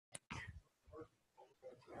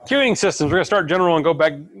Queuing systems. We're going to start general and go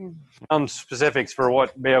back down specifics for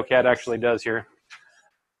what Beocat actually does here.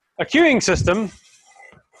 A queuing system,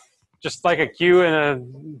 just like a queue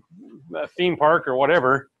in a theme park or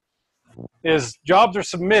whatever, is jobs are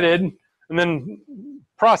submitted and then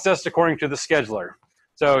processed according to the scheduler.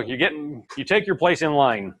 So you take your place in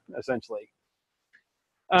line, essentially.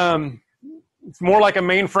 It's more like a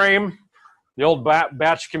mainframe, the old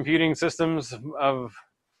batch computing systems of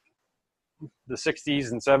the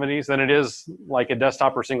 60s and 70s, than it is like a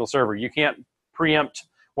desktop or single server. You can't preempt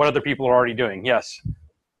what other people are already doing. Yes.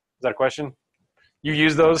 Is that a question? You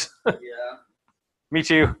use those? Yeah. Me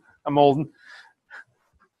too. I'm old.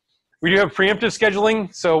 We do have preemptive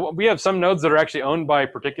scheduling. So we have some nodes that are actually owned by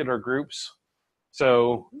particular groups.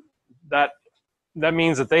 So that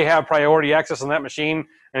means that they have priority access on that machine.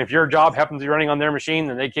 And if your job happens to be running on their machine,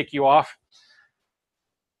 then they kick you off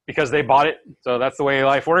because they bought it. So that's the way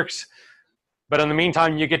life works. But in the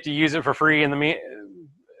meantime, you get to use it for free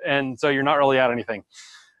and so you're not really out anything.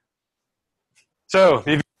 So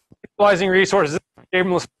the utilizing resources,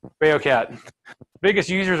 shameless Beocat. The biggest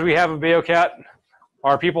users we have of Beocat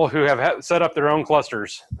are people who have set up their own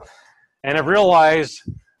clusters and have realized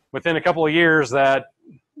within a couple of years that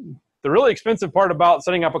the really expensive part about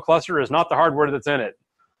setting up a cluster is not the hardware that's in it.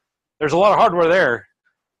 There's a lot of hardware there,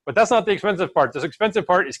 but that's not the expensive part. The expensive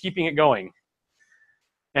part is keeping it going.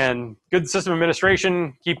 And good system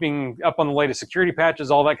administration, keeping up on the latest security patches,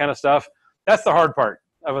 all that kind of stuff. That's the hard part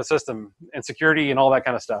of a system, and security and all that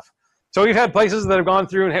kind of stuff. So we've had places that have gone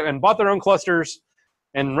through and bought their own clusters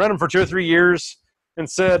and run them for 2 or 3 years and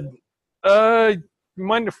said, you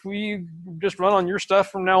mind if we just run on your stuff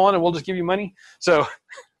from now on and we'll just give you money? So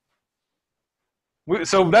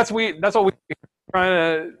that's what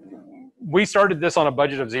we started this on a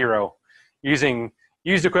budget of 0, using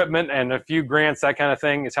used equipment and a few grants, that kind of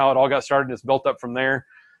thing is how it all got started. It's built up from there.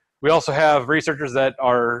 We also have researchers that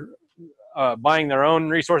are buying their own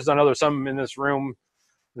resources. I know there's some in this room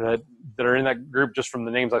that are in that group just from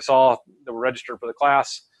the names I saw that were registered for the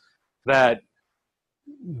class, that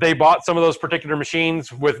they bought some of those particular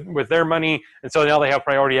machines with their money, and so now they have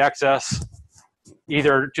priority access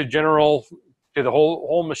either to the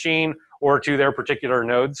whole machine or to their particular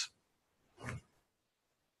nodes.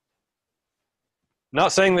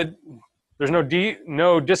 Not saying that there's no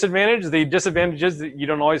disadvantage. The disadvantage is that you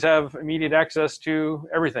don't always have immediate access to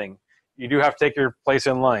everything. You do have to take your place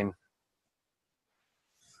in line.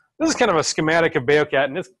 This is kind of a schematic of Beocat,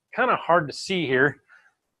 and it's kind of hard to see here.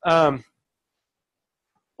 What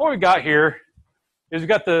we got here is we've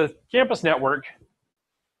got the campus network.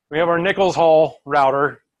 We have our Nichols Hall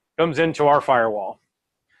router, comes into our firewall.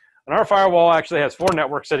 And our firewall actually has 4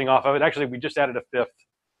 networks sitting off of it. Actually, we just added a 5th.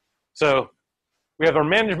 So we have our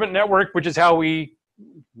management network, which is how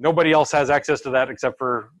nobody else has access to that except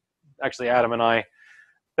for actually Adam and I.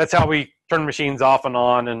 That's how we turn machines off and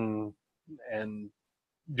on and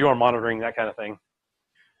do our monitoring, that kind of thing.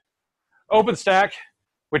 OpenStack,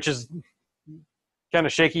 which is kind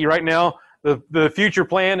of shaky right now. The future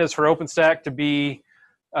plan is for OpenStack to be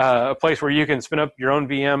a place where you can spin up your own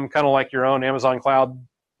VM, kind of like your own Amazon Cloud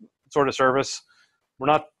sort of service. We're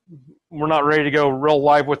not ready to go real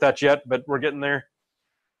live with that yet, but we're getting there.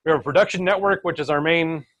 We have a production network, which is our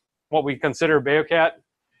main, what we consider Beocat.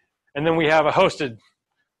 And then we have a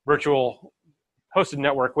virtual hosted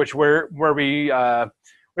network, where we have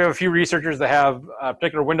a few researchers that have a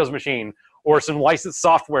particular Windows machine or some licensed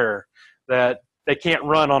software that they can't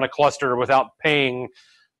run on a cluster without paying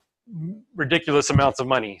ridiculous amounts of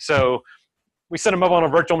money. So we set them up on a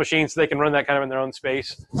virtual machine so they can run that kind of in their own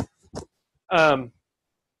space. We have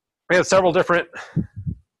several different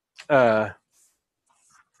types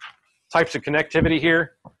of connectivity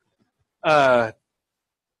here.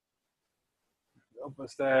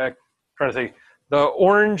 OpenStack, trying to think. The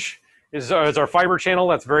orange is our fiber channel.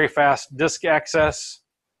 That's very fast disk access.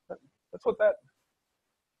 That's what that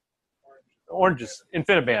orange is.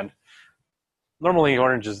 InfiniBand. Normally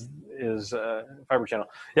orange is fiber channel.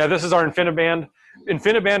 Yeah, this is our InfiniBand.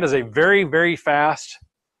 InfiniBand is a very, very fast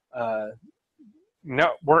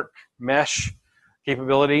network mesh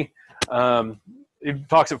capability. It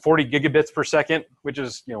talks at 40 gigabits per second, which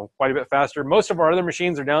is quite a bit faster. Most of our other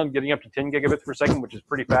machines are down getting up to 10 gigabits per second, which is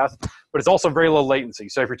pretty fast, but it's also very low latency.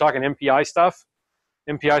 So if you're talking MPI stuff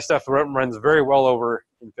runs very well over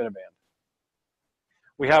InfiniBand.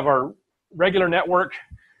 We have our regular network,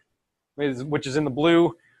 which is in the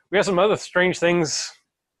blue. We have some other strange things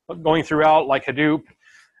going throughout, like Hadoop,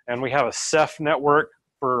 and we have a Ceph network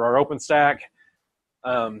for our OpenStack.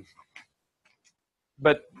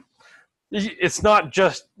 But it's not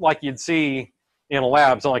just like you'd see in a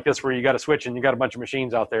lab, something like this where you got a switch and you got a bunch of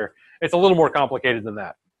machines out there. It's a little more complicated than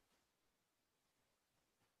that.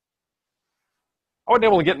 I wasn't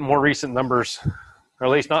able to get more recent numbers, or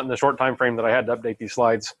at least not in the short time frame that I had to update these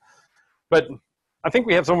slides. But I think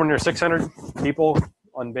we have somewhere near 600 people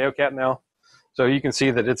on Beocat now. So you can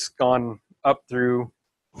see that it's gone up through,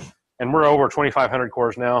 and we're over 2,500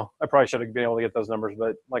 cores now. I probably should have been able to get those numbers,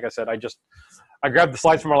 but like I said, I grabbed the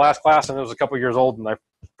slides from our last class and it was a couple years old and I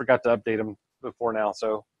forgot to update them before now.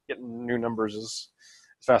 So getting new numbers is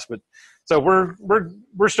fast, but so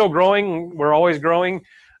we're still growing. We're always growing.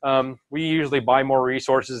 We usually buy more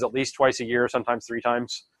resources at least twice a year, sometimes 3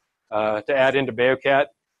 times, to add into Beocat.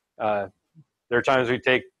 There are times we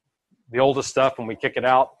take the oldest stuff and we kick it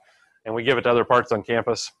out and we give it to other parts on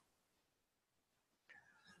campus.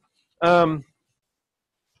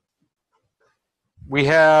 We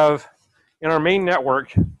have, in our main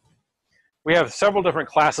network, we have several different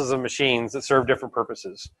classes of machines that serve different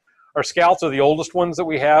purposes. Our Scouts are the oldest ones that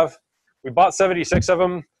we have. We bought 76 of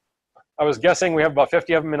them. I was guessing we have about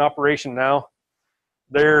 50 of them in operation now.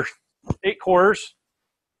 They're 8 cores,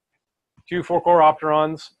 2 4-core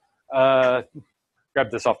Opterons. Grab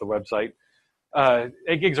this off the website.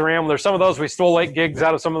 8 gigs of RAM. There's some of those we stole 8 gigs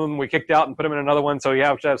out of some of them. We kicked out and put them in another one. So you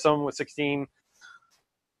have to have some with 16.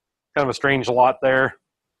 Kind of a strange lot there.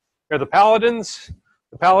 They're the Paladins.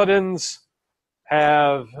 The Paladins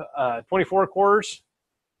have 24 cores,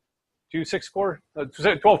 12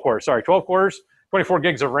 cores. Sorry, 12 cores, 24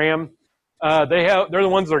 gigs of RAM. They're the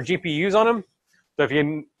ones that are GPUs on them. So if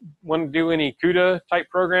you want to do any CUDA type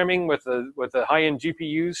programming with the high-end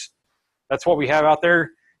GPUs, that's what we have out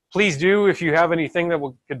there. Please do, if you have anything that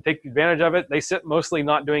could take advantage of it. They sit mostly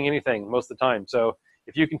not doing anything most of the time. So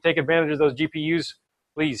if you can take advantage of those GPUs,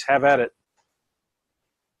 please have at it.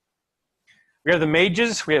 We have the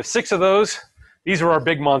Mages. We have 6 of those. These are our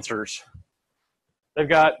big monsters. They've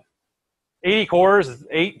got 80 cores,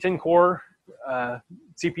 10 core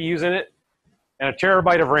CPUs in it, and a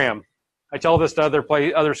terabyte of RAM. I tell this to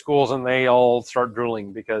other schools and they all start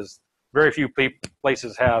drooling because very few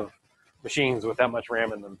places have machines with that much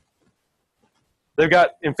RAM in them. They've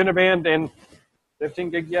got InfiniBand, and they have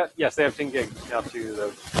 10 gig yet? Yes, they have 10 gig now too.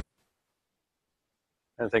 Those.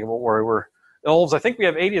 I think about where we were. Elves, I think we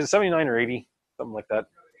have 80. Is it 79 or 80? Something like that.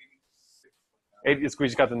 80. We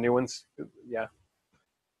just got the new ones. Yeah.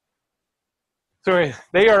 So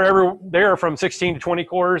they are from 16 to 20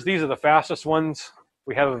 cores. These are the fastest ones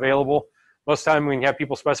we have available. Most of the time we can have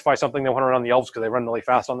people specify something they want to run on the Elves because they run really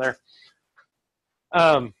fast on there.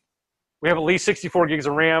 We have at least 64 gigs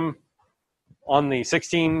of RAM on the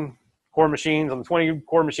 16 core machines. On the 20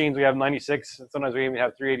 core machines, we have 96. And sometimes we even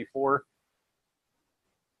have 384.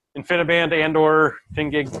 InfiniBand and or 10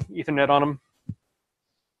 gig Ethernet on them.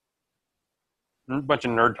 A bunch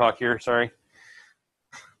of nerd talk here, sorry.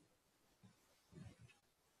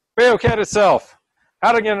 Beocat itself.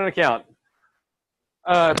 How to get an account.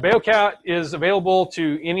 Beocat is available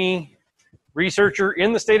to any researcher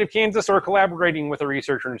in the state of Kansas or collaborating with a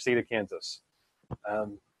researcher in the state of Kansas.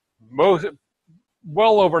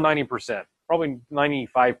 Well over 90%, probably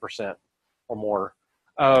 95% or more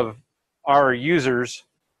of our users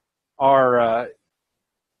are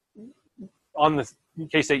on the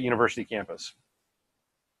K-State University campus.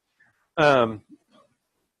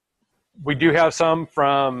 We do have some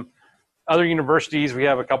from other universities. We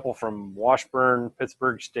have a couple from Washburn,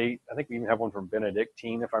 Pittsburgh State. I think we even have one from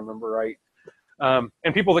Benedictine, if I remember right.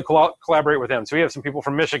 And people that collaborate with them. So we have some people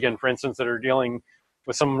from Michigan, for instance, that are dealing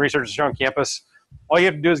with some researchers on campus. All you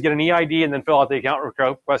have to do is get an EID and then fill out the account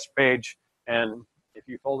request page. And if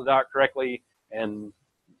you filled it out correctly and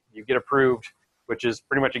you get approved, which is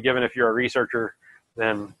pretty much a given if you're a researcher,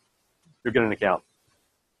 then you'll get an account.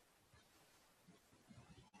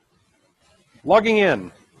 Logging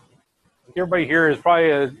in. Everybody here is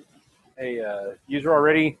probably a user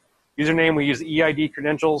already. Username, we use EID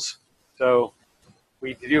credentials. So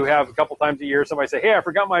we do have a couple times a year somebody say, hey, I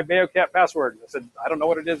forgot my Beocat password. I said, I don't know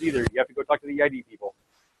what it is either. You have to go talk to the EID people.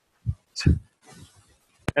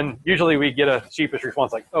 And usually we get a sheepish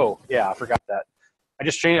response like, oh, yeah, I forgot that. I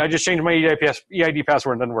just changed my EID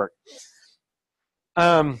password and it doesn't work.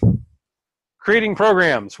 Creating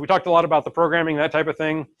programs. We talked a lot about the programming, that type of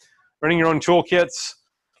thing. Running your own toolkits.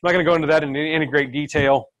 I'm not going to go into that in any great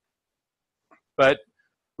detail, but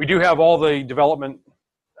we do have all the development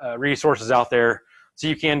resources out there, so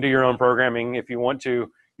you can do your own programming if you want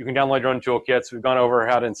to. You can download your own toolkits. We've gone over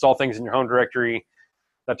how to install things in your home directory,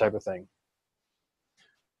 that type of thing.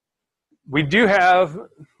 We do have,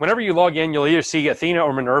 whenever you log in, you'll either see Athena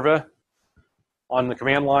or Minerva on the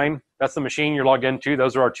command line. That's the machine you're logged into.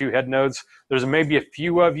 Those are our 2 head nodes. There's maybe a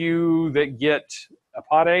few of you that get a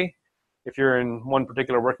pod A. If you're in one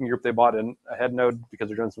particular working group, they bought a head node because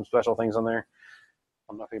they're doing some special things on there.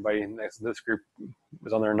 I don't know if anybody next to this group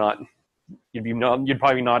was on there or not. You'd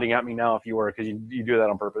probably be nodding at me now if you were, because you do that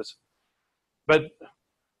on purpose. But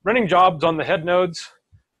running jobs on the head nodes,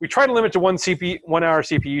 we try to limit to 1 hour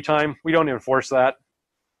CPU time. We don't enforce that,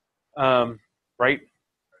 right?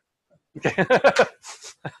 Okay.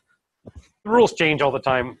 The rules change all the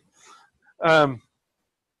time.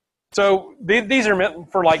 So these are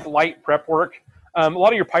meant for like light prep work. A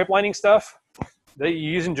lot of your pipelining stuff that you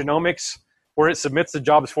use in genomics, where it submits the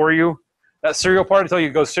jobs for you, that serial part, until you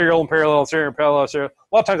go serial and parallel, serial and parallel, serial.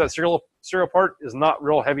 A lot of times that serial part is not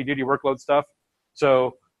real heavy duty workload stuff.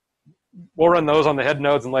 So we'll run those on the head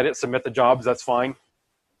nodes and let it submit the jobs. That's fine.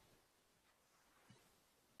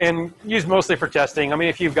 And used mostly for testing. I mean,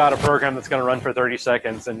 if you've got a program that's going to run for 30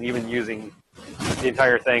 seconds and even using the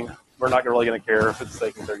entire thing, we're not really going to care if it's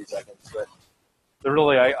taking 30 seconds. But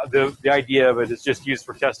the idea of it is just used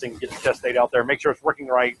for testing, get the test data out there, make sure it's working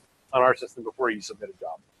right on our system before you submit a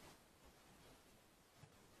job.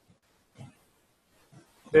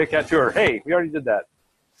 Beocat tour. Hey, we already did that.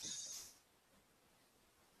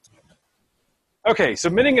 Okay,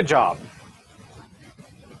 submitting a job.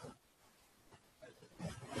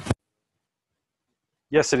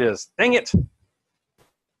 Yes, it is. Dang it.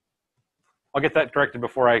 I'll get that corrected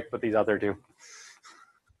before I put these out there too.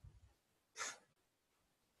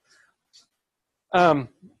 We'll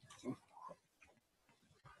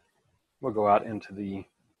go out into the,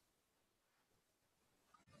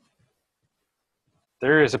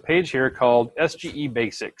 there is a page here called SGE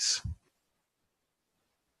Basics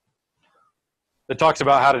that talks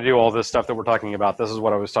about how to do all this stuff that we're talking about. This is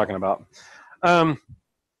what I was talking about.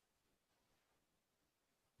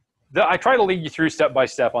 I try to lead you through step by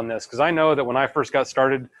step on this, because I know that when I first got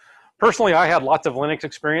started, personally, I had lots of Linux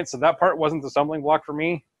experience, so that part wasn't the stumbling block for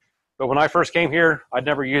me. But when I first came here, I'd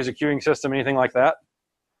never used a queuing system, anything like that.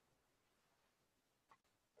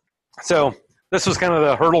 So this was kind of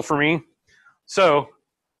the hurdle for me. So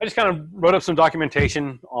I just kind of wrote up some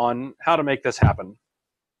documentation on how to make this happen.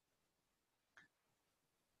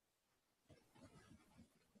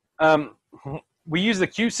 We use the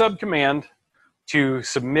qsub command to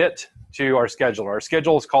submit to our scheduler. Our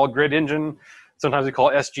schedule is called Grid Engine. Sometimes we call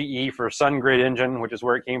it SGE for Sun Grid Engine, which is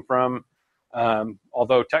where it came from.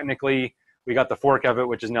 Although technically we got the fork of it,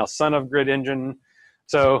 which is now Son of Grid Engine.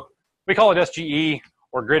 So we call it SGE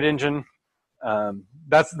or Grid Engine.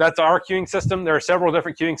 That's our queuing system. There are several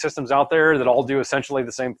different queuing systems out there that all do essentially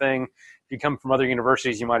the same thing. If you come from other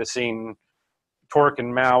universities, you might have seen Torque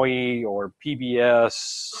and Maui or PBS,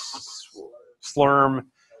 Slurm.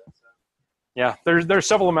 Yeah, there's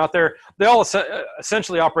several of them out there. They all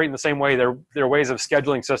essentially operate in the same way. They're ways of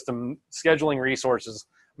scheduling resources,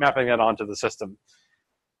 mapping that onto the system.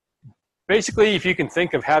 Basically, if you can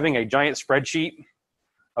think of having a giant spreadsheet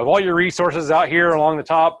of all your resources out here along the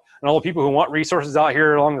top and all the people who want resources out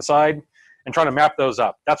here along the side, and trying to map those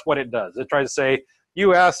up. That's what it does. It tries to say,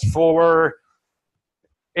 you asked for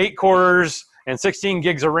 8 cores and 16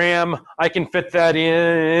 gigs of RAM. I can fit that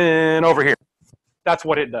in over here. That's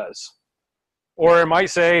what it does. Or it might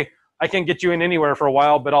say, I can get you in anywhere for a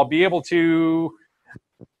while, but I'll be able to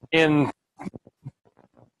in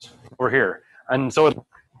over here. And so it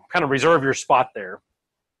kind of reserve your spot there.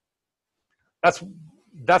 That's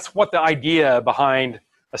what the idea behind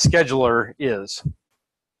a scheduler is.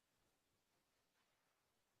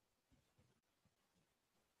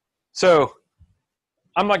 So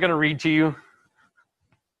I'm not going to read to you.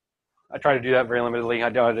 I try to do that very limitedly. I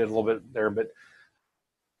did a little bit there, but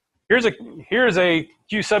here's a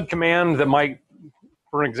qsub command that might,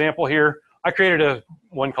 for an example here, I created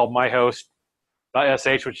one called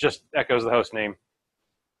myhost.sh, which just echoes the host name.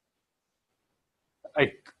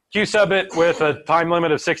 I qsub it with a time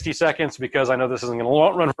limit of 60 seconds because I know this isn't going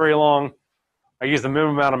to run very long. I use the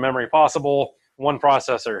minimum amount of memory possible, one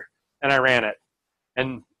processor, and I ran it.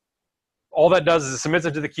 And all that does is it submits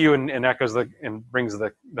it to the queue and echoes and brings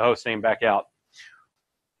the host name back out.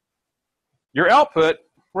 Your output,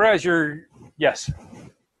 whereas your, yes.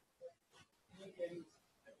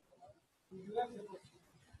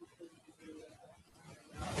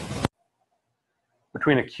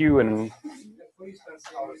 Between a queue and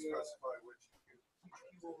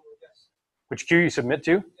which queue you submit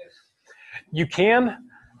to? You can.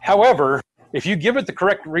 However, if you give it the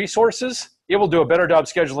correct resources, it will do a better job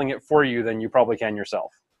scheduling it for you than you probably can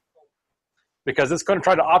yourself. Because it's going to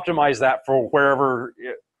try to optimize that for wherever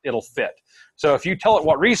it'll fit. So if you tell it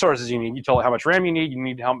what resources you need, you tell it how much RAM you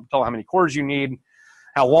need to tell it how many cores you need,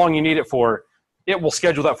 how long you need it for, it will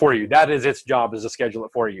schedule that for you. That is its job, is to schedule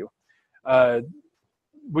it for you.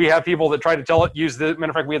 We have people that try to tell it, use the,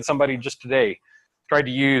 matter of fact, we had somebody just today tried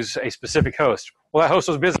to use a specific host. Well, that host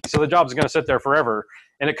was busy, so the job's going to sit there forever,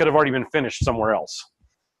 and it could have already been finished somewhere else.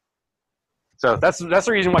 So that's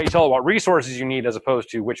the reason why you tell it what resources you need as opposed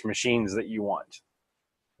to which machines that you want,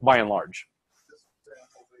 by and large. This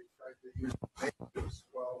example, they tried to use mages.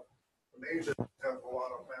 Well, the mages have a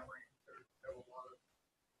lot of memory. They have a lot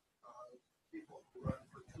of people who run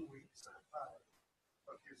for 2 weeks at a time.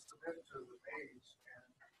 But if you submit to the mage and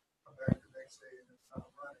come back the next day and it's not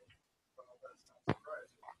running, well, that's not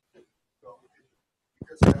surprising. So you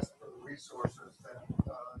just ask for the resources that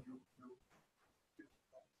you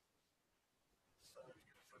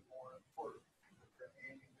more important than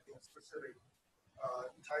aiming at a specific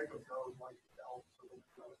type of node like Delta,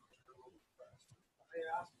 so that it goes a little bit faster. I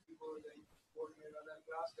asked people that working on that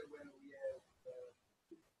basket when we had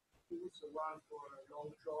tools to run for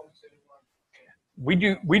long jobs and one. We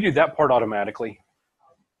do that part automatically.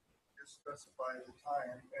 Just specify the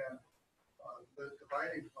time, and the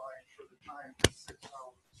dividing line for the time is 6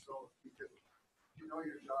 hours. So if you know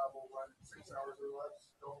your job will run 6 hours or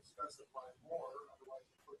less, don't specify more, otherwise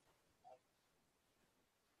you put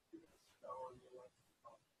hours or less.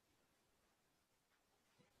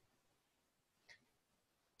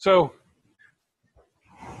 So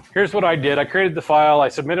here's what I did. I created the file, I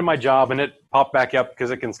submitted my job, and it popped back up because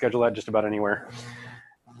it can schedule that just about anywhere.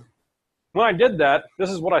 When I did that, this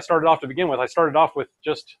is what I started off to begin with. I started off with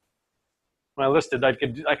just, when I listed, I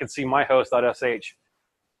could see my host.sh.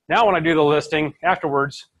 Now when I do the listing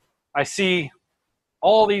afterwards, I see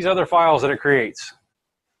all these other files that it creates.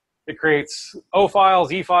 It creates O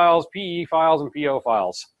files, E files, PE files, and PO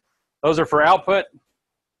files. Those are for output,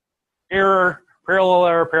 error,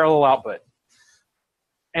 parallel output.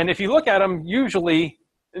 And if you look at them, usually,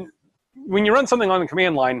 when you run something on the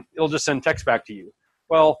command line, it'll just send text back to you.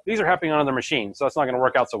 Well, these are happening on other machines, so that's not going to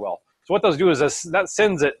work out so well. So what those do is that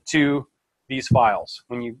sends it to these files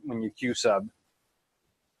when you queue sub.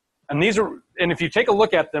 And and if you take a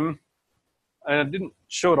look at them, I didn't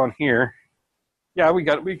show it on here. Yeah, we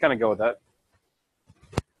kind of go with that.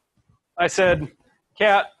 I said,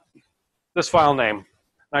 cat, this file name.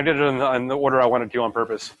 I did it in the order I wanted to on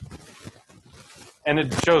purpose. And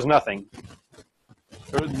it shows nothing.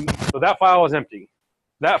 So that file was empty.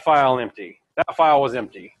 That file empty. That file was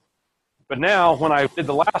empty. But now, when I did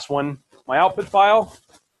the last one, my output file,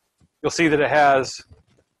 you'll see that it has,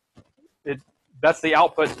 that's the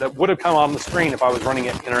output that would have come on the screen if I was running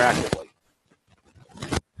it interactively.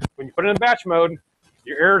 When you put it in batch mode,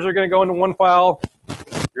 your errors are going to go into one file,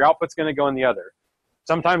 your output's going to go in the other.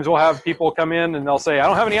 Sometimes we'll have people come in and they'll say, I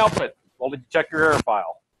don't have any output. Well, did you check your error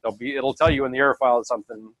file? It'll tell you in the error file that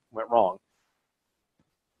something went wrong.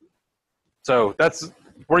 So that's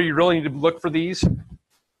where you really need to look for these.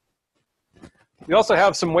 We also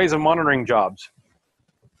have some ways of monitoring jobs.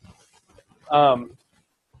 The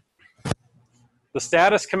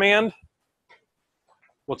status command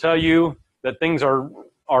will tell you that things are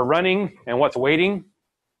running and what's waiting.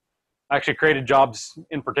 I actually created jobs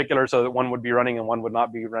in particular so that one would be running and one would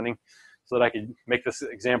not be running so that I could make this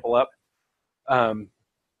example up.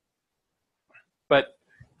 But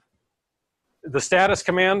the status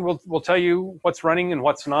command will tell you what's running and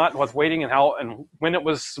what's not, what's waiting, and how and when it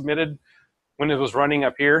was submitted, when it was running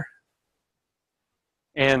up here.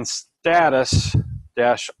 And status-r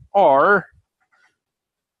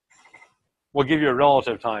will give you a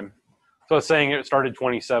relative time. So it's saying it started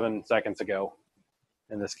 27 seconds ago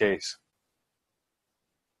in this case.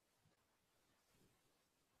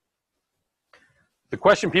 The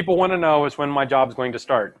question people want to know is when my job is going to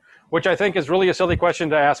start, which I think is really a silly question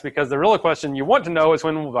to ask, because the real question you want to know is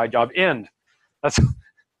when will my job end.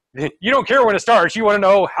 You don't care when it starts. You want to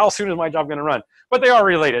know how soon is my job going to run. But they are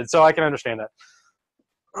related, so I can understand that.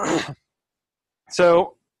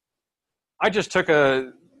 So I just took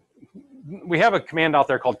we have a command out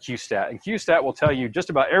there called qstat, and qstat will tell you just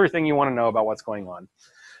about everything you want to know about what's going on.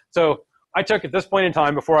 So I took at this point in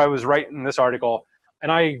time, before I was writing this article,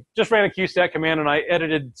 and I just ran a qstat command and I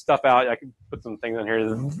edited stuff out. I could put some things in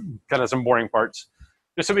here, kind of some boring parts,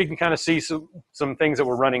 just so we can kind of see some things that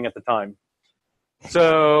were running at the time.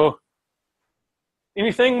 So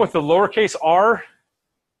anything with the lowercase r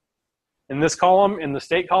in this column, in the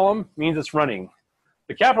state column, means it's running.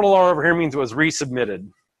 The capital R over here means it was resubmitted,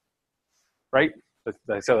 right?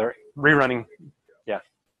 So rerunning, yeah.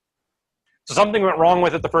 So something went wrong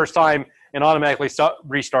with it the first time and automatically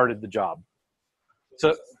restarted the job.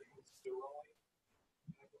 So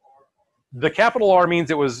the capital R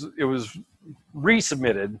means it was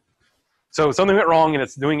resubmitted. So something went wrong and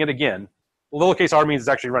it's doing it again. Lowercase r means it's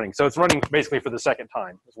actually running. So it's running basically for the second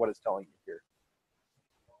time is what it's telling you here.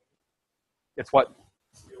 It's what?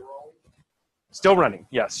 Still running,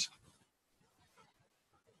 yes.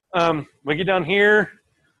 We get down here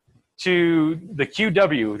to the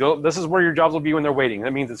QW. This is where your jobs will be when they're waiting.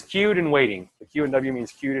 That means it's queued and waiting. The Q and W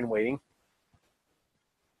means queued and waiting.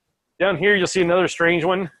 Down here, you'll see another strange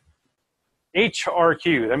one.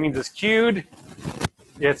 HRQ. That means it's queued,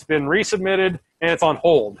 it's been resubmitted, and it's on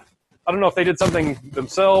hold. I don't know if they did something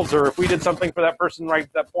themselves or if we did something for that person right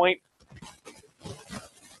at that point.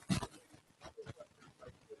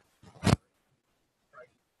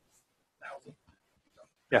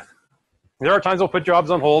 Yeah. There are times we'll put jobs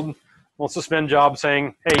on hold. We'll suspend jobs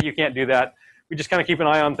saying, hey, you can't do that. We just kind of keep an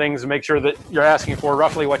eye on things and make sure that you're asking for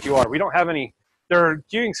roughly what you are. We don't have any, there are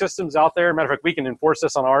queuing systems out there. Matter of fact, we can enforce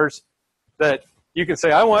this on ours that you can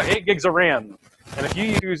say, I want 8 gigs of RAM. And if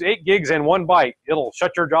you use 8 gigs and 1 byte, it'll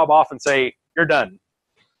shut your job off and say, you're done.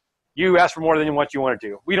 You asked for more than what you wanted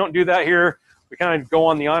to. We don't do that here. We kind of go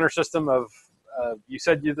on the honor system of, you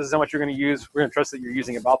said this is how much you're going to use. We're going to trust that you're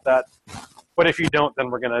using about that. But if you don't, then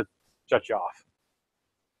we're going to shut you off.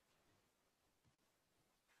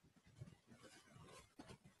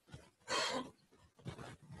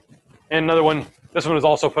 And another one, this one was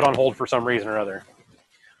also put on hold for some reason or other.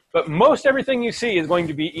 But most everything you see is going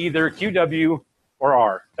to be either QW or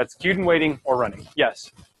R. That's queued and waiting or running.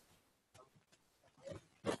 Yes.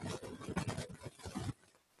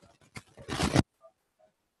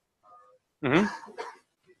 Mm-hmm.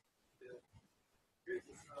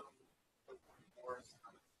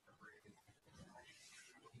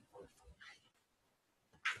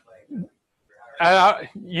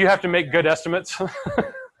 You have to make good estimates. We have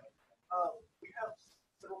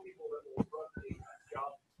several people that will run a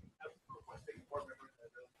job requesting more memory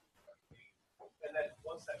and then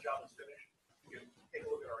once that job is finished, you can take a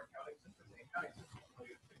look at our accounting system. The accounting system will tell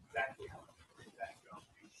you exactly how much that job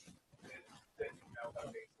is. And then you know a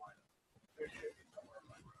baseline. There should be somewhere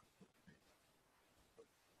around.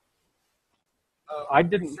 I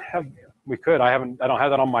didn't have, we could, I don't have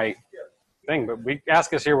that on my thing, but we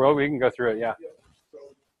ask us here, well, we can go through it, yeah. So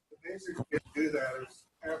the basic way to do that is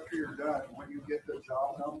after you're done, when you get the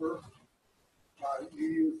job number, you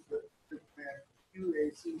use the command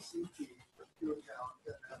QACCT for Q account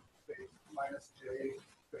and then space -J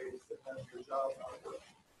space and then your job number.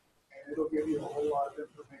 And it'll give you a whole lot of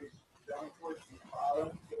information. Down towards the bottom,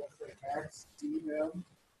 it'll say max DMEM,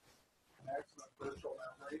 maximum virtual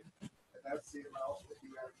memory, and that's the amount that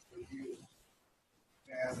you actually use.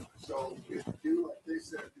 And so if you do, like they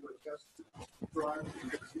said, do a test run,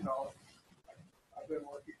 because, you know, I've been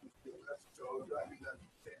working with the test code, I do that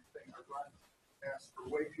same thing. I run tests for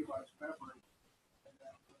way too much memory. And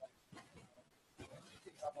then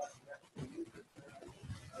how much you actually use it.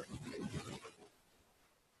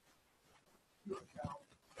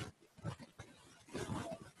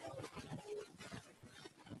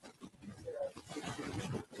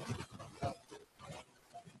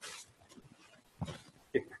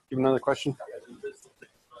 Give another question.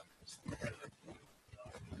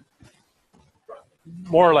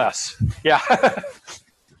 More or less, yeah. There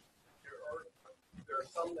are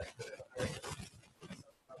some that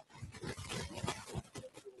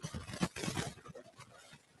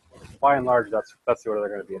By and large, that's the order they're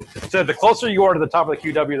going to be in. So the closer you are to the top of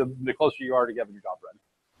the QW, the closer you are to getting your job run.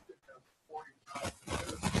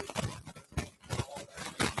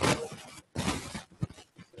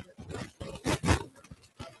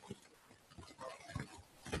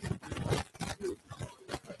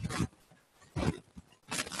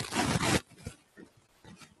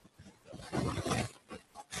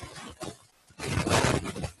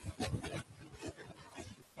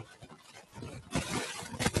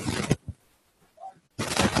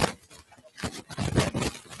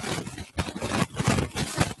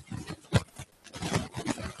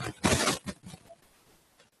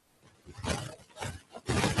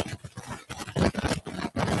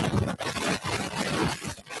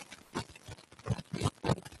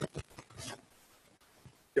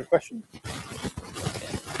 Good question.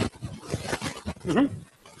 Mm-hmm.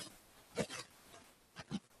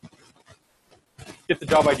 Get the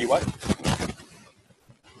job ID what?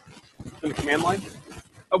 In the command line?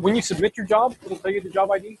 When you submit your job, it'll tell you the job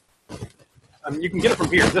ID. You can get it from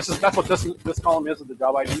here. That's what this column is the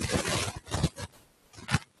job ID.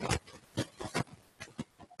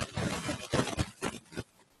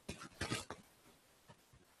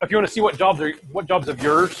 If you want to see what jobs of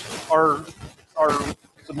yours are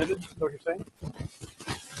submitted, is that what you're saying?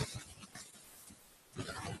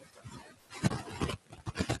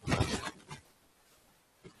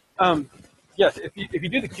 Yes, if you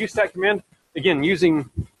do the qstat command, again, using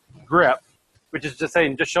grep, which is just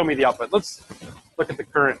saying, just show me the output. Let's look at the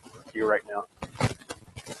current queue right now.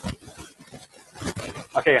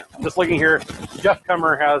 Okay, I'm just looking here. Jeff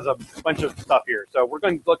Cummer has a bunch of stuff here. So we're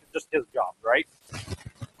going to look at just his job, right?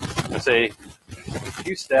 I'm going to say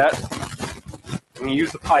qstat. I'm going to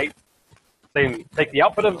use the pipe. Saying take the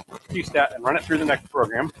output of qstat and run it through the next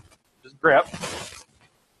program. Just grep.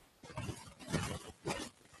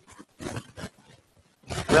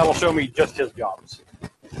 And that'll show me just his jobs.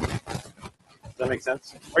 Does that make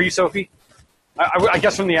sense? Are you Sophie? I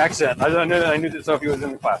guess from the accent. I knew that Sophie was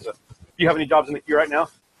in the class. So, do you have any jobs in the queue right now?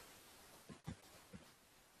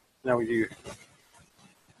 No, we do.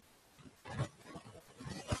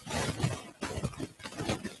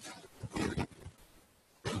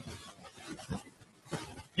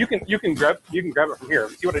 You can grab it from here.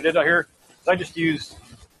 See what I did out here? So I just used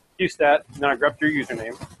qstat, and then I grabbed your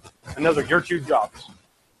username, and those are your two jobs.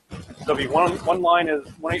 So if one line is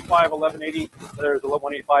 185.1180, there's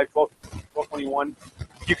 185, 1221.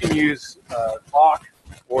 You can use awk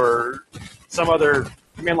or some other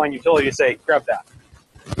command line utility to say, grab that.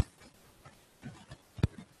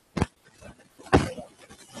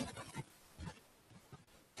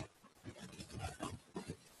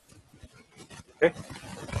 Okay.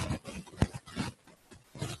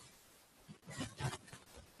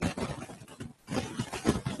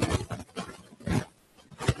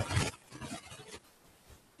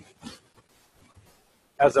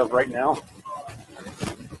 As of right now.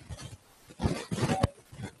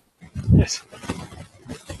 Yes.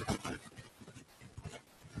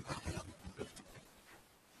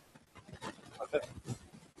 Okay.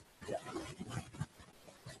 Yeah.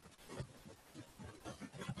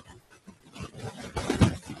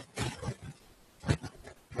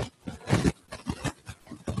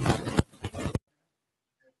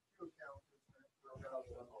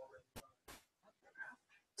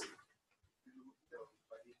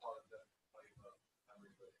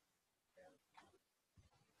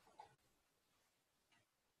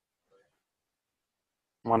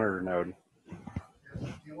 Monitor node.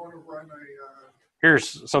 You want to run a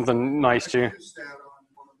Here's something nice too, qstat on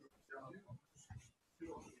one of the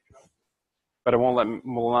but it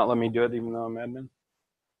will not let me do it even though I'm admin.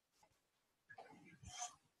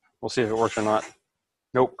 We'll see if it works or not.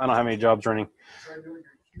 Nope, I don't have any jobs running. try doing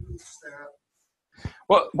a qstat.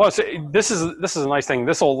 Well, so this is a nice thing.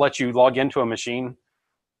 This will let you log into a machine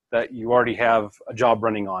that you already have a job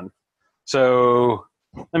running on. So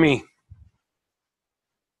let me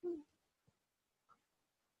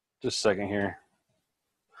just a second here.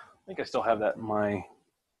 I think I still have that in my.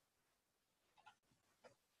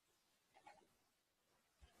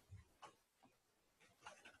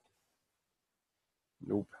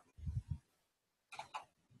 Nope.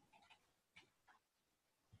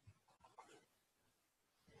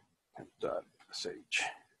 .sh.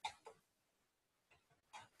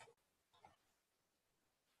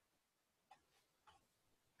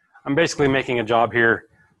 I'm basically making a job here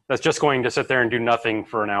that's just going to sit there and do nothing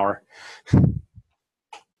for an hour. You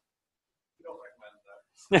don't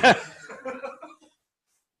recommend that.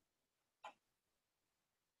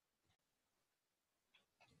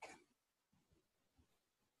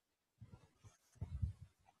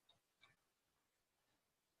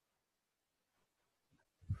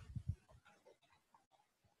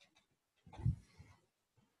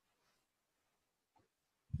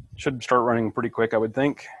 Should start running pretty quick, I would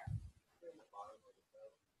think.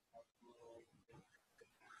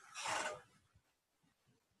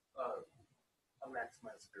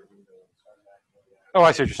 Oh,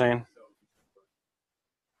 I see what you're saying.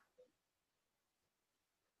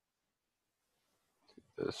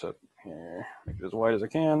 Get this up here, make it as wide as I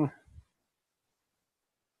can.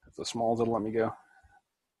 That's as small as it'll let me go.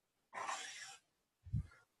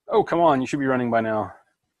 Oh, come on, you should be running by now.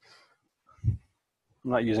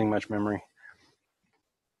 I'm not using much memory.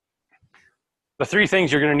 The three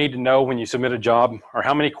things you're going to need to know when you submit a job are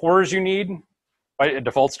how many cores you need. It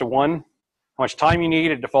defaults to 1. How much time you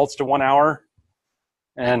need, it defaults to 1 hour.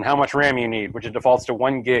 And how much RAM you need, which it defaults to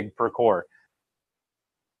 1 gig per core.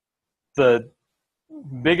 The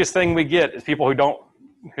biggest thing we get is people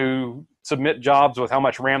who submit jobs with how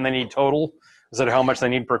much RAM they need total instead of how much they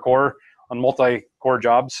need per core on multi-core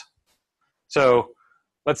jobs. So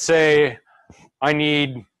let's say I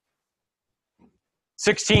need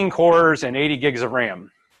 16 cores and 80 gigs of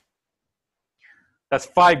RAM. That's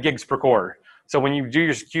 5 gigs per core. So when you do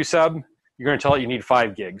your QSub, you're going to tell it you need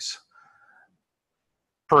 5 gigs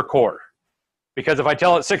per core. Because if I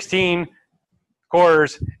tell it 16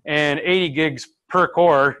 cores and 80 gigs per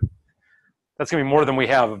core, that's going to be more than we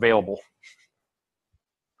have available.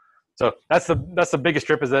 So that's the biggest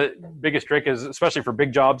trick. Is especially for big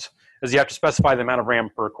jobs, is you have to specify the amount of RAM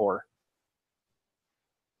per core.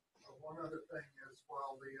 One other thing is,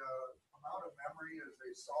 while the amount of memory is a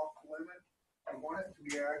soft limit, you want it to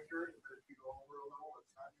be accurate. But if you go over a little, it's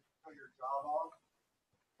time to kill your job off.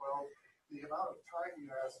 Well, the amount of time you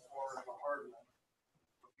ask for is a hard limit.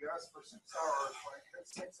 If you ask for 6 hours, when it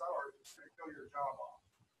hits 6 hours, it's going to kill your job off.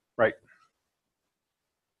 Right.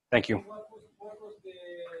 Thank you. What was the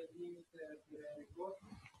limit core?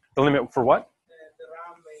 The limit for what? The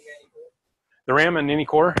RAM in any core? The RAM in any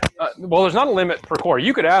core? Well, there's not a limit per core.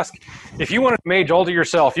 You could ask, if you wanted to make all to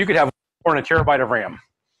yourself, you could have 1 and a terabyte of RAM.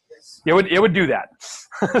 Yes. It would do that.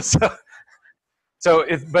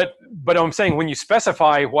 But I'm saying when you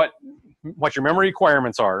specify what your memory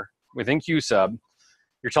requirements are within QSub,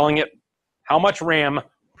 you're telling it how much RAM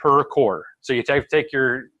per core. So you take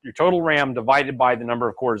your total RAM divided by the number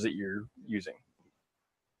of cores that you're using.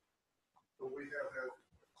 So we have a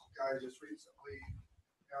guy just recently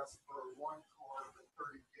asked for 1 core for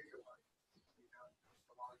 30 gigabytes. We have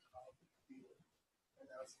a large amount of deal, and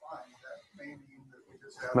that's fine. That may mean that we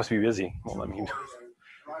just have Must be busy. Well, let me.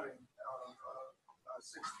 running out of a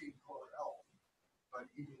 16 core L, but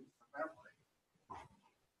he needs the memory.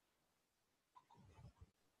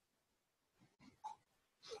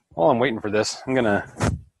 While I'm waiting for this, I'm gonna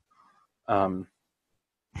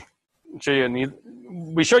show you.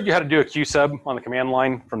 We showed you how to do a QSub on the command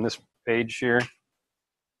line from this page here.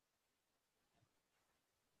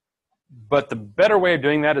 But the better way of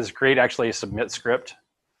doing that is create actually a submit script.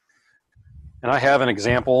 And I have an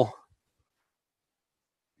example.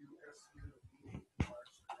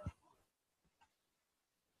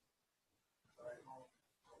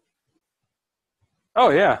 Oh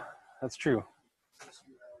yeah, that's true.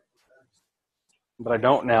 But I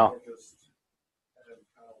don't now.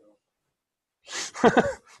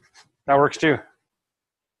 That works too.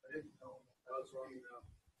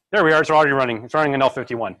 There we are, it's already running. It's running on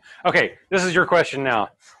L51. Okay, this is your question now.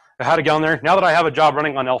 How to get on there. Now that I have a job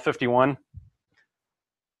running on L51,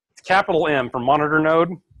 it's capital M for monitor node,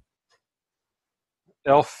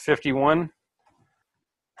 L51.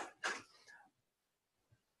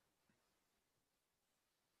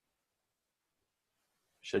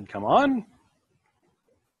 Should come on.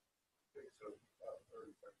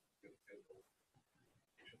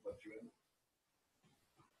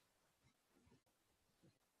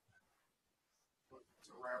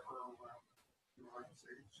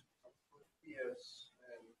 Yes,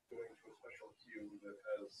 and going to a special queue that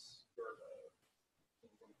has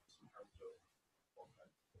some terms of all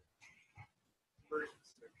kinds of very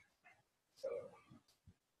specific setup.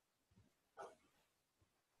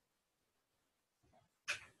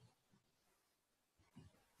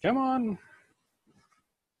 Come on.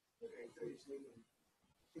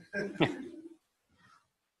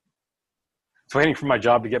 It's waiting for my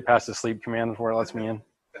job to get past the sleep command before it lets me in.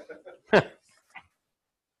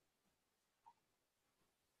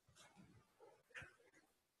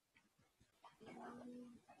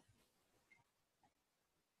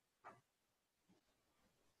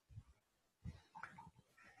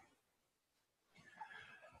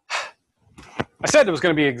 I said it was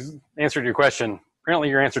going to be an answer to your question. Apparently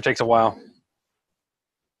your answer takes a while.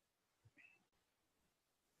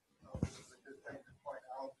 This is a good thing to point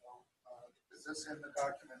out. Is this in the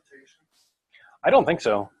documentation? I don't think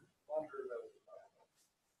so.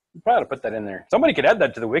 You probably ought to put that in there. Somebody could add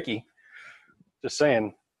that to the wiki. Just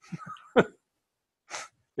saying.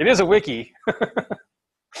 It is a wiki.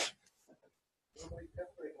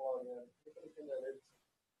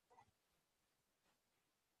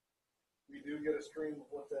 We do get a stream of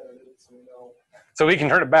what's edited, so we know. So we can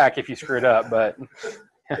turn it back if you screw it up, but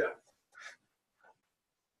Yeah.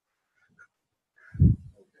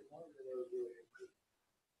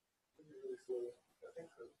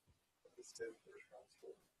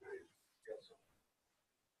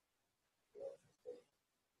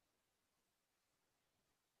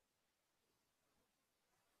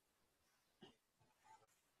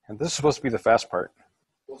 and this is supposed to be the fast part.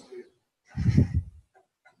 Are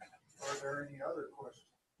there any other questions?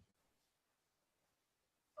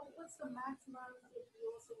 What's the maximum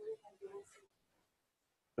CPUs we can use?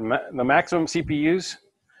 The maximum CPUs.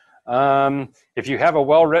 If you have a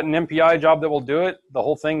well-written MPI job that will do it, the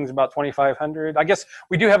whole thing's about 2,500. I guess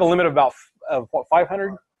we do have a limit of about what,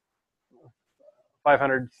 500?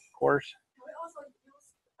 500 cores. Can we also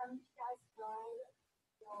use MPI spread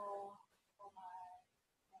for my?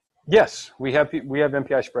 Yes, we have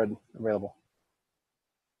MPI spread available.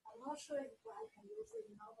 I'm not sure if I can use it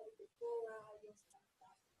now, but before I use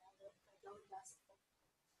MPI spread, I don't test it.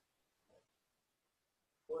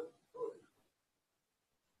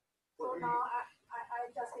 So now I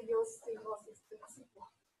just use single system SQL.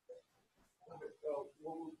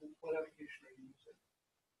 What application are you using?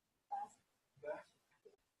 That?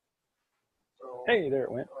 So, Hey, there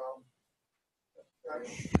it went. I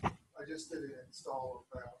just did an install of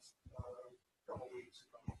Fast a couple weeks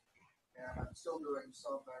ago, and I'm still doing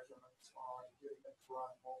some measurements on getting it to run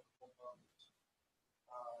multiple nodes.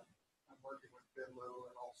 I'm working with Bidlu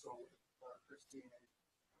and also with Christine,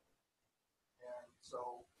 and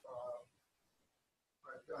so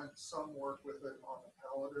I've done some work with it on the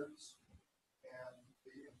paladins, and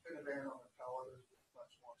the InfiniBand on the paladins is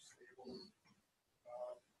much more stable.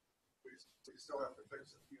 We still have to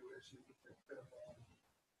fix a few issues with the InfiniBand.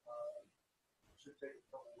 Should take a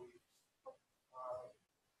couple weeks.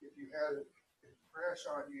 If you had it crash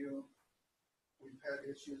on you, we've had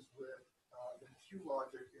issues with the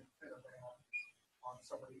QLogic InfiniBand on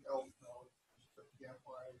some of the ELF nodes. But again,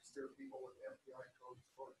 when I steer people with MPI codes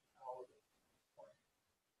toward the paladin.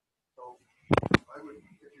 So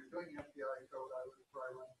if you're doing MPI code, I would try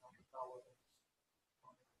running on the paladin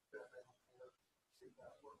on the InfiniBand to see if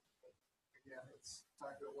that works. But again, it's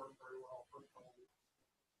not going to work very well for a couple weeks.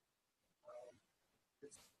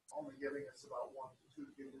 It's only giving us about 1 to 2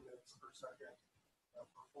 gigabits per second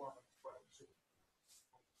performance, but it should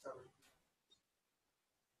 7.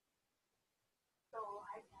 So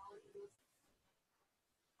I now use.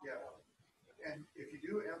 Yeah, and if you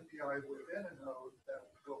do MPI within a node, that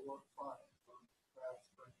will work fine.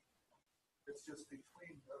 It's just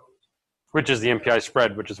between nodes. Which is the MPI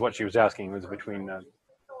spread, which is what she was asking, was between. So I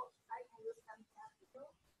can use MPI.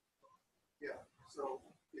 Yeah, so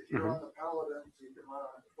if you're on the paladins, you can run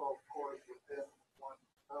on 12 cores within one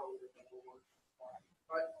node, and it will work fine.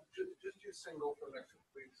 Just use single for the next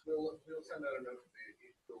couple weeks. We'll send out a note to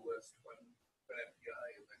the list when MPI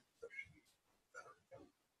and then stuff should be better.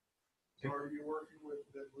 So are you working with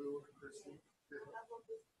Bidlu and Christine?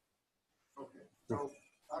 Okay, so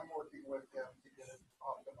I'm working with them to get it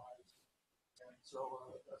optimized. And so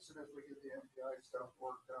as soon as we get the MPI stuff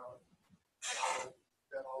worked out,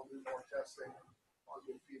 then I'll do more testing. I'll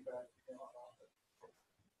get feedback on it.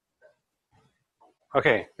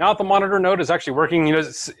 Okay, now that the monitor node is actually working, you know,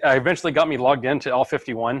 I eventually got me logged into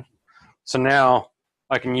L51. So now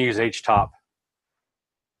I can use HTOP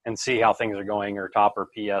and see how things are going, or top or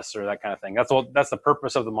PS or that kind of thing. That's the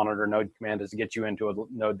purpose of the monitor node command, is to get you into a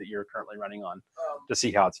node that you're currently running on to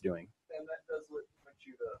see how it's doing. And that does limit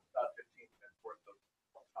you to about 15 minutes worth of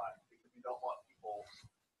time, because we don't want people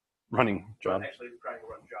Running jobs. actually trying to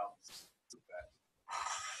run jobs.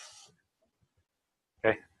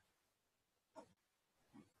 Okay.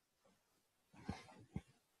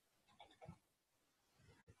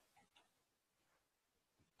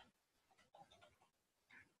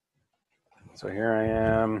 So here I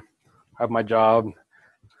am, I have my job,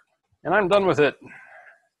 and I'm done with it.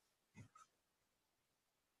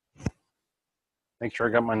 Make sure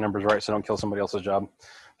I got my numbers right so I don't kill somebody else's job.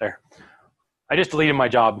 There. I just deleted my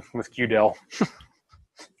job with QDEL.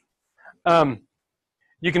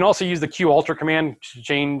 You can also use the QAlter command to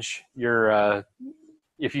change your,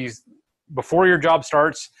 before your job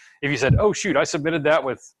starts, if you said, oh shoot, I submitted that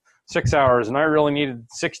with 6 hours and I really needed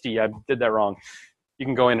 60, I did that wrong. You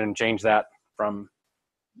can go in and change that from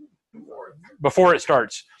before it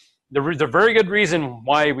starts. The very good reason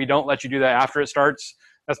why we don't let you do that after it starts,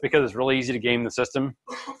 that's because it's really easy to game the system.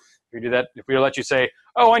 If we do that, if we let you say,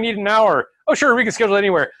 oh, I need an hour. Oh, sure, we can schedule it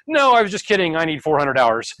anywhere. No, I was just kidding. I need 400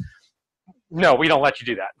 hours. No, we don't let you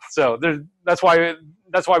do that. So that's why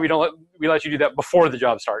we let you do that before the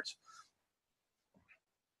job starts.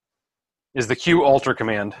 Is the QAlter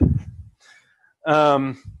command.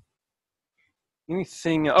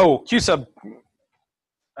 Anything? Oh, QSub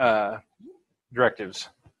directives.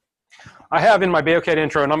 I have in my Beocat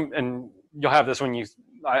intro, and you'll have this when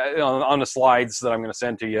on the slides that I'm going to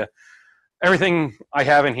send to you. Everything I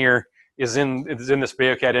have in here is in this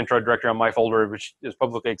Beocat intro directory on my folder, which is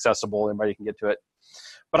publicly accessible. Anybody can get to it.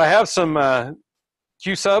 But I have some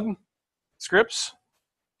QSub scripts.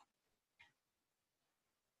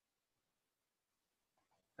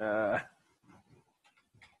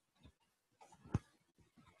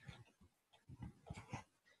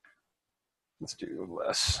 Let's do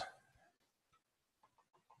less.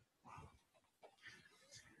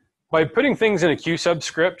 By putting things in a QSub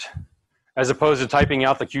script, as opposed to typing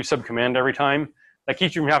out the QSub command every time, that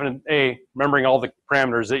keeps you from having to, remembering all the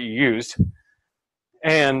parameters that you used,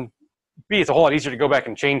 and B, it's a whole lot easier to go back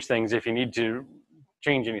and change things if you need to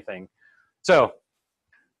change anything. So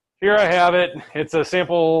here I have it. It's a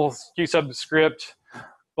sample QSub script,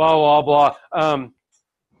 blah, blah, blah.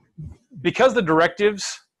 Because the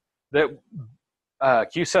directives that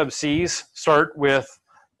Q sub C's start with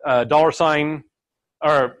 $sign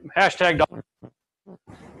or hashtag dollar.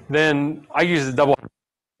 Then I use the double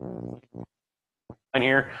in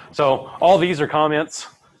here. So all these are comments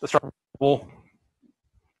that start with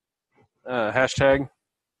hashtag.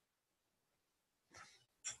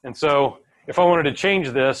 And so if I wanted to change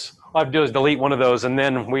this, all I have to do is delete one of those, and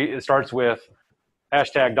then it starts with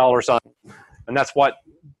hashtag $. And that's what,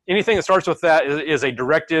 anything that starts with that is a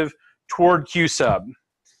directive toward Q sub.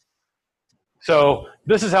 So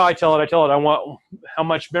this is how I tell it. I want how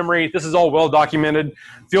much memory. This is all well documented.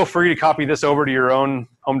 Feel free to copy this over to your own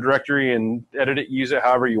home directory and edit it, use it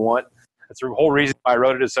however you want. That's the whole reason why I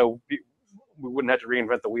wrote it, is so we wouldn't have to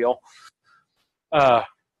reinvent the wheel.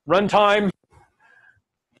 Runtime.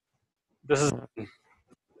 This is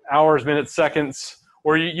hours, minutes, seconds,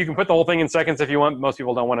 or you can put the whole thing in seconds if you want. Most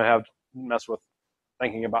people don't want to mess with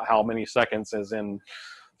thinking about how many seconds is in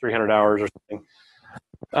 300 hours or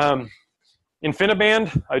something.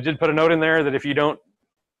 InfiniBand, I did put a note in there that if you don't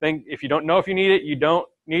know if you need it, you don't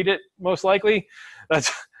need it, most likely.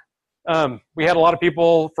 That's we had a lot of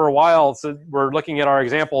people for a while, so we're looking at our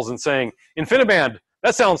examples and saying, InfiniBand,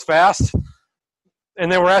 that sounds fast.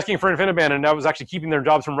 And they were asking for InfiniBand, and that was actually keeping their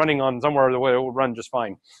jobs from running on somewhere the way it would run just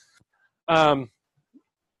fine.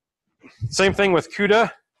 Same thing with CUDA.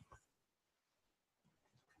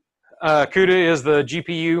 CUDA is the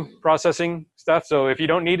GPU processing stuff, so if you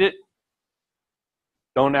don't need it,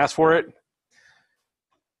 don't ask for it.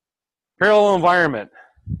 Parallel environment.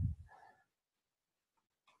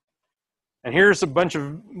 And here's a bunch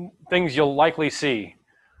of things you'll likely see.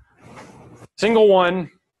 Single one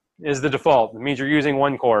is the default. It means you're using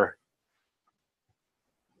one core.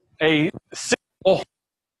 A single,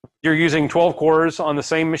 you're using 12 cores on the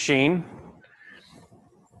same machine.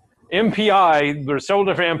 MPI, there's several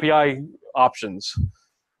different MPI options.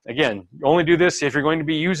 Again, you only do this if you're going to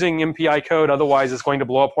be using MPI code, otherwise it's going to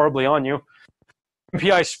blow up horribly on you.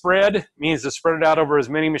 MPI spread means to spread it out over as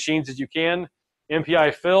many machines as you can.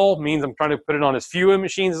 MPI fill means I'm trying to put it on as few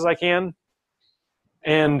machines as I can.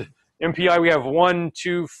 And MPI, we have 1,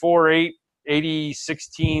 2, 4, 8, 80,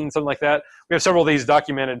 16, something like that. We have several of these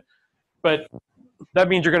documented, but that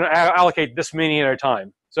means you're going to allocate this many at a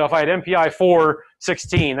time. So if I had MPI 4,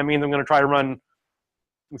 16, that means I'm going to try to run,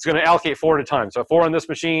 it's going to allocate 4 at a time. So 4 on this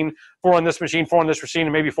machine, 4 on this machine, 4 on this machine,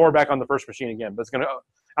 and maybe 4 back on the first machine again, but it's going to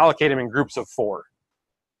allocate them in groups of 4.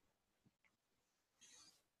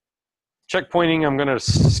 Checkpointing, I'm going to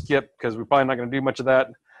skip because we're probably not going to do much of that.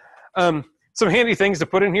 Some handy things to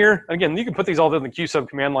put in here. Again, you can put these all in the Q sub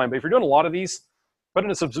command line, but if you're doing a lot of these, put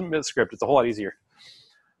in a submit script. It's a whole lot easier.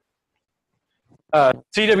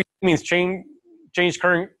 CW means change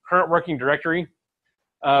current working directory.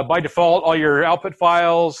 By default, all your output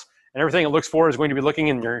files and everything it looks for is going to be looking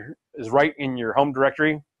is right in your home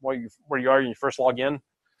directory where you are when you first log in.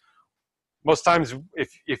 Most times,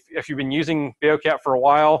 if you've been using Beocat for a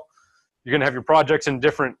while, you're going to have your projects in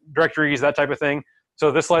different directories, that type of thing.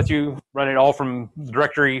 So this lets you run it all from the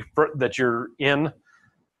directory that you're in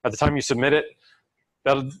at the time you submit it.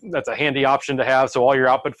 That's a handy option to have. So all your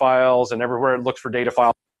output files and everywhere it looks for data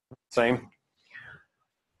files, same.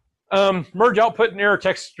 Merge output and error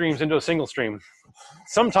text streams into a single stream.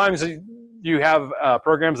 Sometimes you have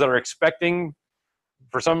programs that are expecting,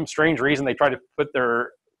 for some strange reason, they try to put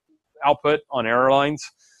their output on error lines.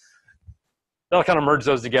 They'll kind of merge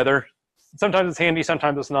those together. Sometimes it's handy,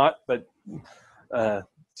 sometimes it's not, but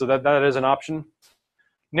so that is an option.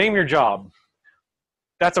 Name your job.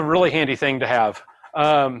 That's a really handy thing to have,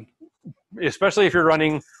 especially if you're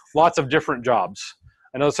running lots of different jobs.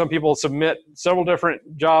 I know some people submit several different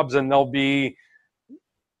jobs and they'll be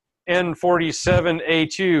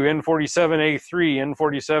N47A2,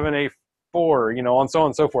 N47A3, N47A4, you know, and so on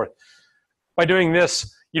and so forth. By doing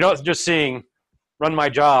this, you're not just seeing run my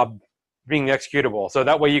job being executable. So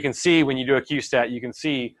that way you can see when you do a QStat, you can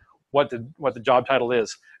see what the job title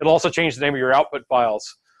is. It'll also change the name of your output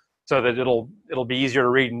files so that it'll be easier to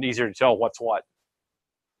read and easier to tell what's what.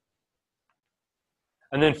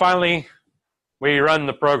 And then finally, we run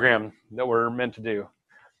the program that we're meant to do.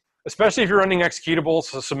 Especially if you're running executables,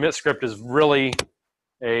 so submit script is really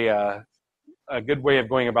a good way of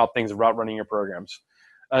going about things about running your programs.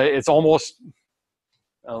 It's almost,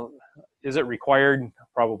 is it required?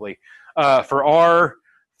 Probably. For R,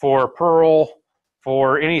 for Perl,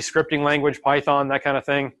 for any scripting language, Python, that kind of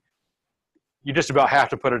thing, you just about have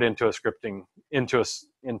to put it into a scripting, into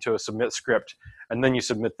a submit script, and then you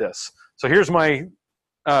submit this. So here's my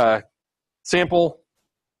sample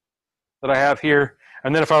that I have here,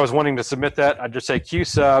 and then if I was wanting to submit that, I'd just say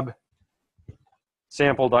qsub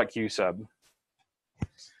sample.qsub.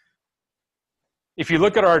 if you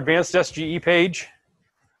look at our advanced SGE page,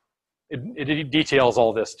 it details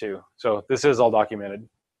all this too. So this is all documented.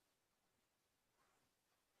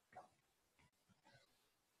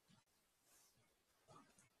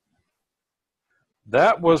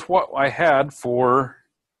 That was what I had for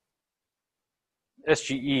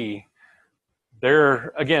SGE.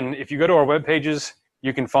 There, again, if you go to our web pages,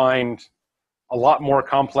 you can find a lot more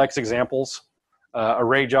complex examples,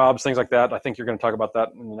 array jobs, things like that. I think you're going to talk about that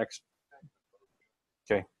in the next.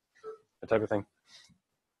 Okay, that type of thing.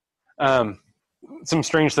 Some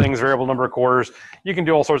strange things, variable number of cores. You can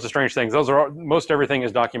do all sorts of strange things. Those are most everything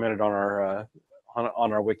is documented on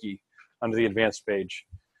our wiki under the advanced page.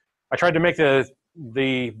 I tried to make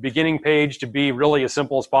the beginning page to be really as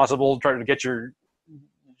simple as possible, trying to get your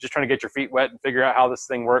feet wet and figure out how this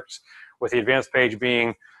thing works, with the advanced page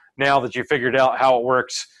being, now that you've figured out how it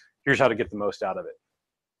works, here's how to get the most out of it.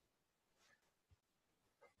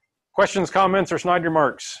 Questions, comments, or snide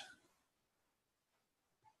remarks?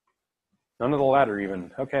 None of the latter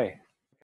even. Okay.